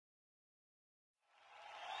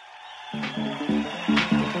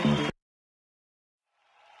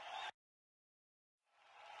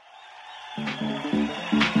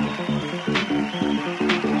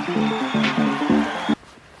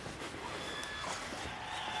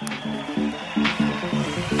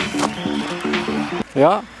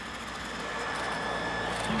Ja.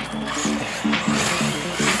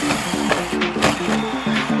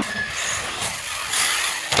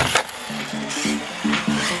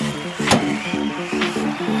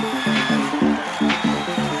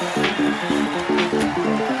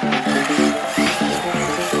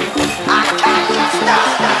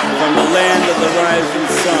 From the land of the rising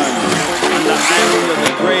sun, from the island of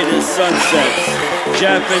the greatest sunsets,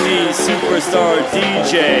 Japanese superstar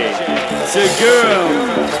DJ Segurum,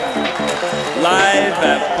 live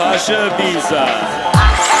at Pasha Biza.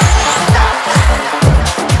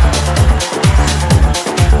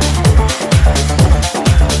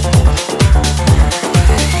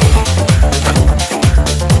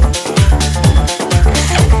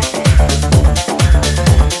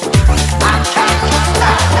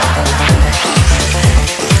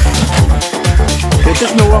 Dit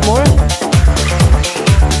is Noah mooi.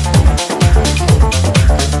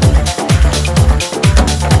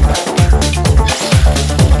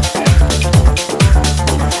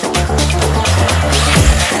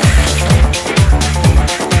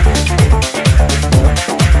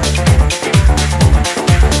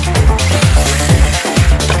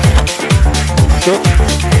 Goed.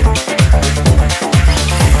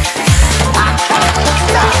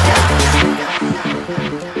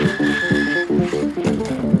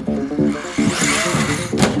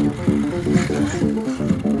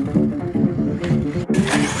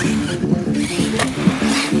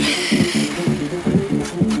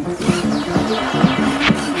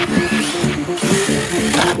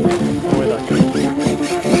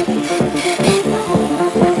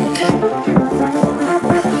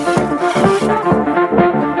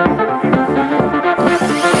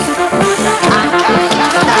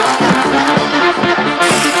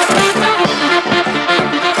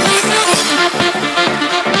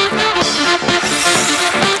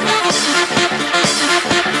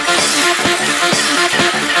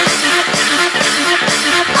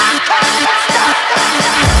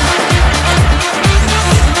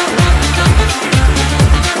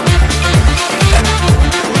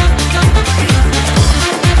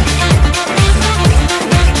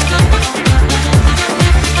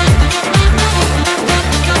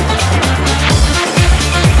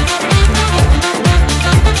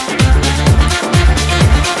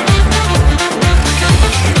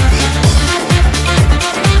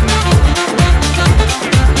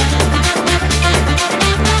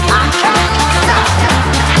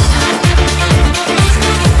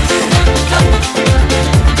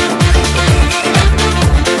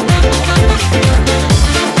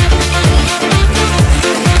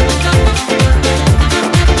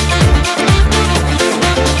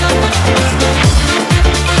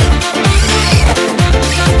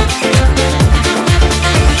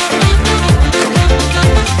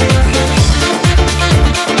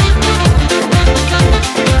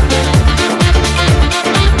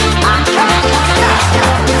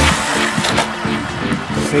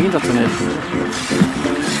 Ging dat er net?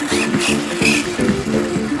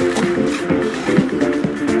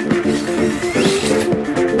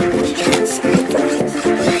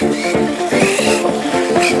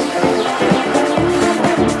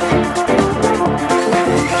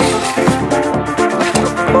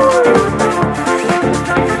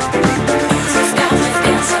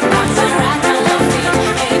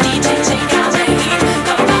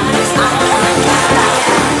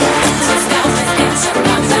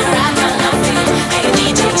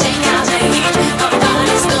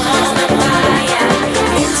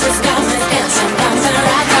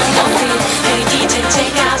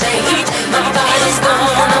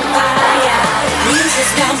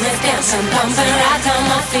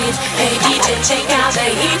 Hey DJ, check out the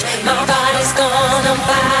heat. My body's gone on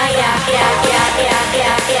fire. Yeah, yeah, yeah,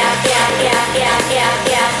 yeah, yeah, yeah,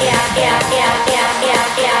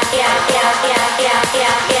 yeah, yeah,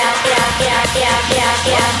 yeah, yeah, yeah, yeah, yeah,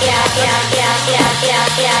 yeah,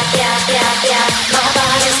 yeah, yeah, yeah, yeah. My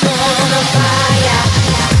body's gone on fire.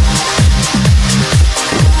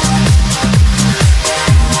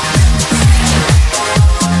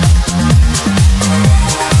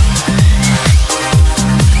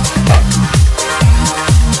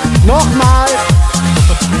 Nogmaal!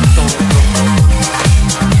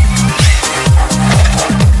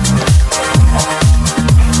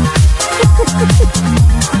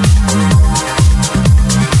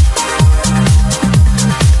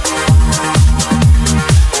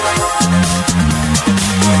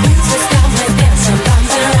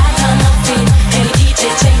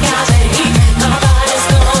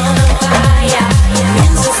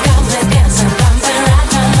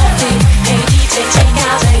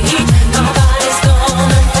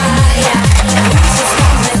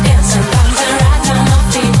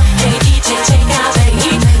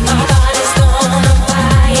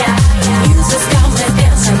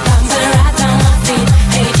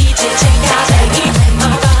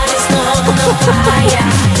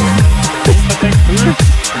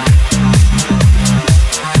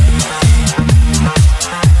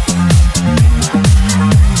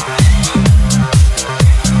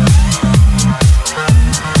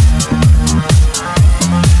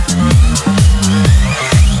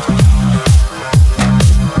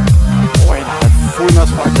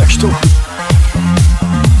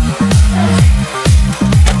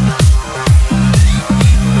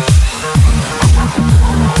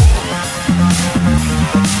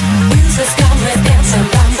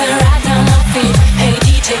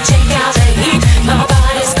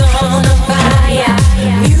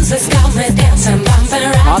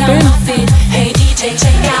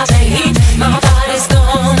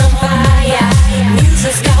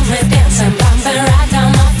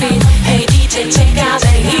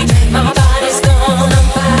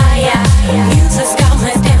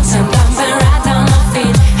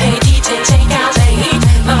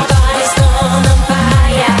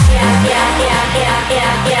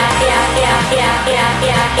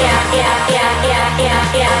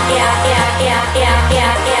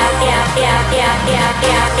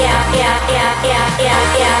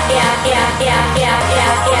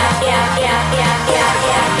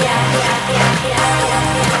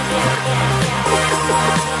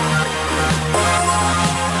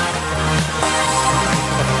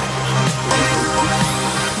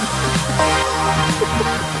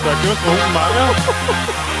 Der er kørt på mange.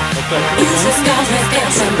 Music's got me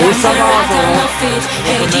dancing, bouncing right on my feet.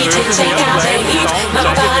 Hey DJ, check out the heat. My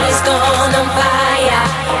body's gone on fire.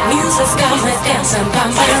 Music's got me dancing,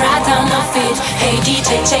 bouncing right on my feet. Hey DJ,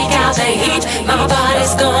 check out the heat. My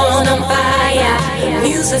body's gone on fire.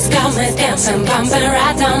 Music's got me dancing, bumping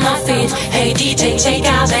right on my feet. Hey DJ, check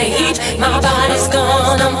out the heat. My body's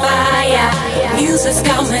gone on fire. Music's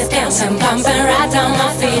got me dancing, bumping right on my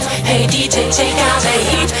feet. Hey DJ, check out the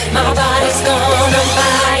heat. My body's gone on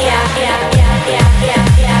fire.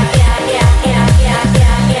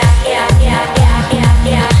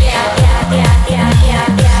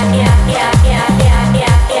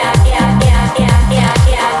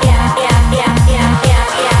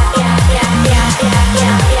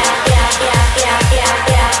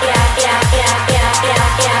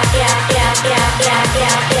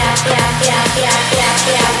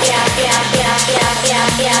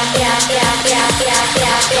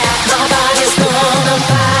 My body's gone on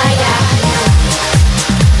fire.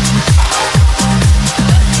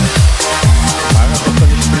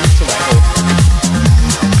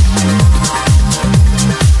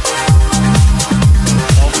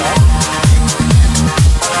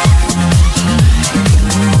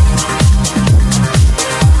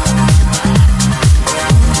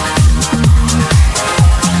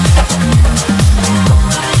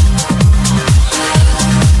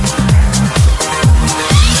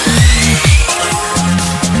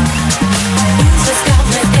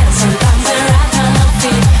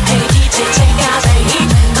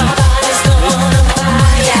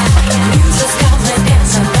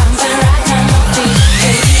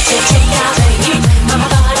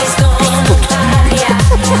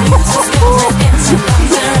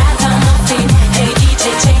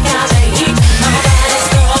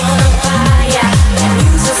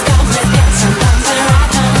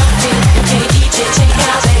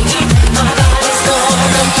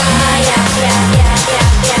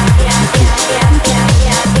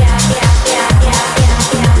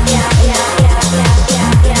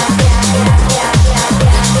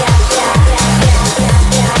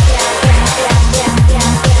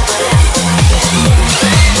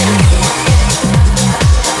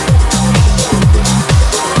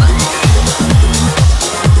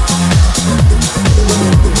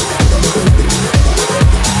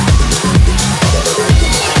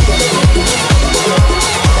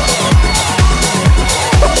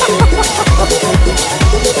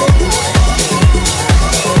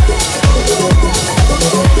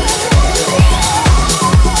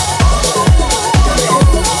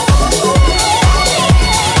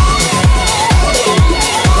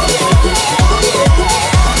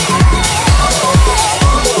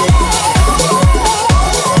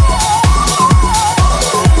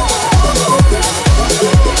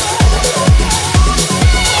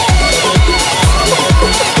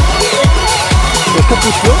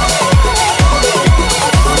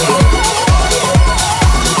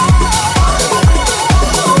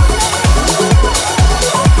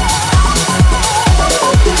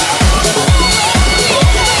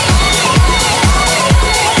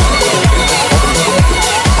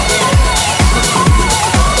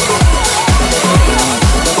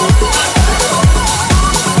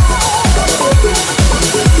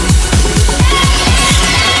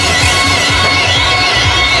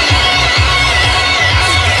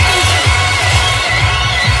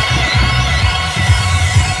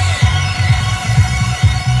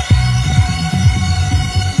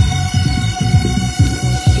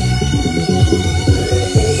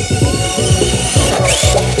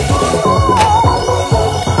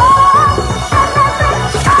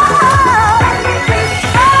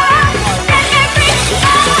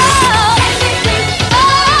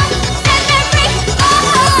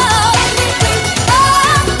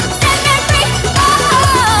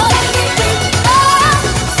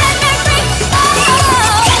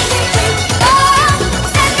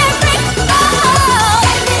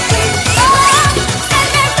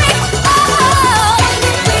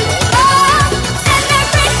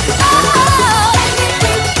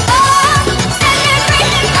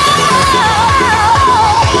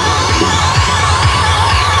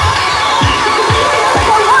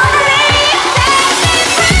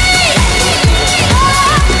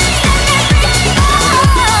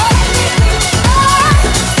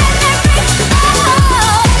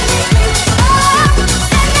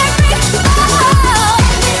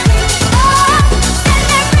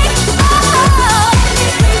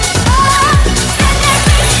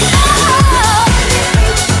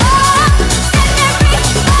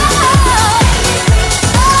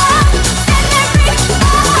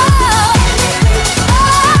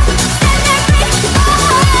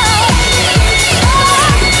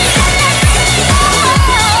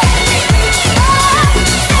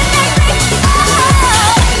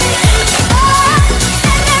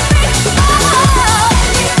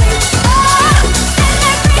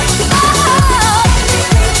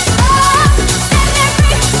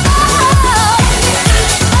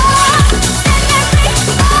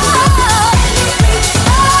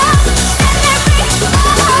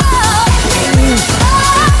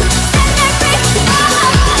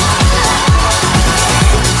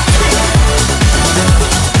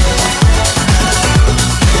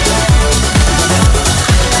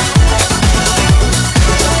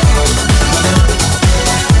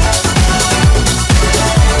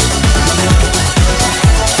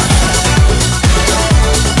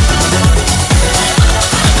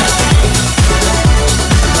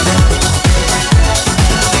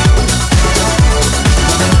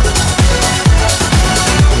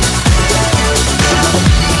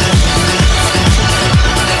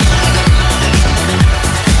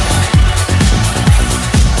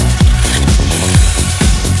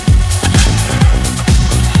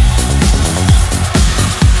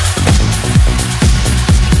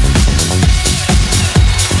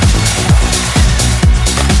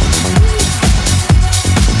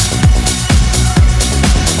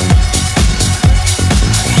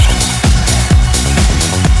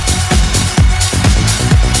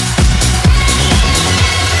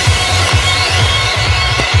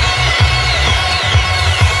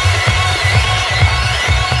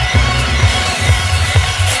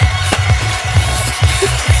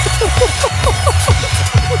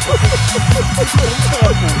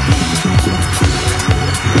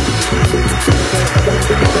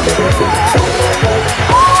 Careful.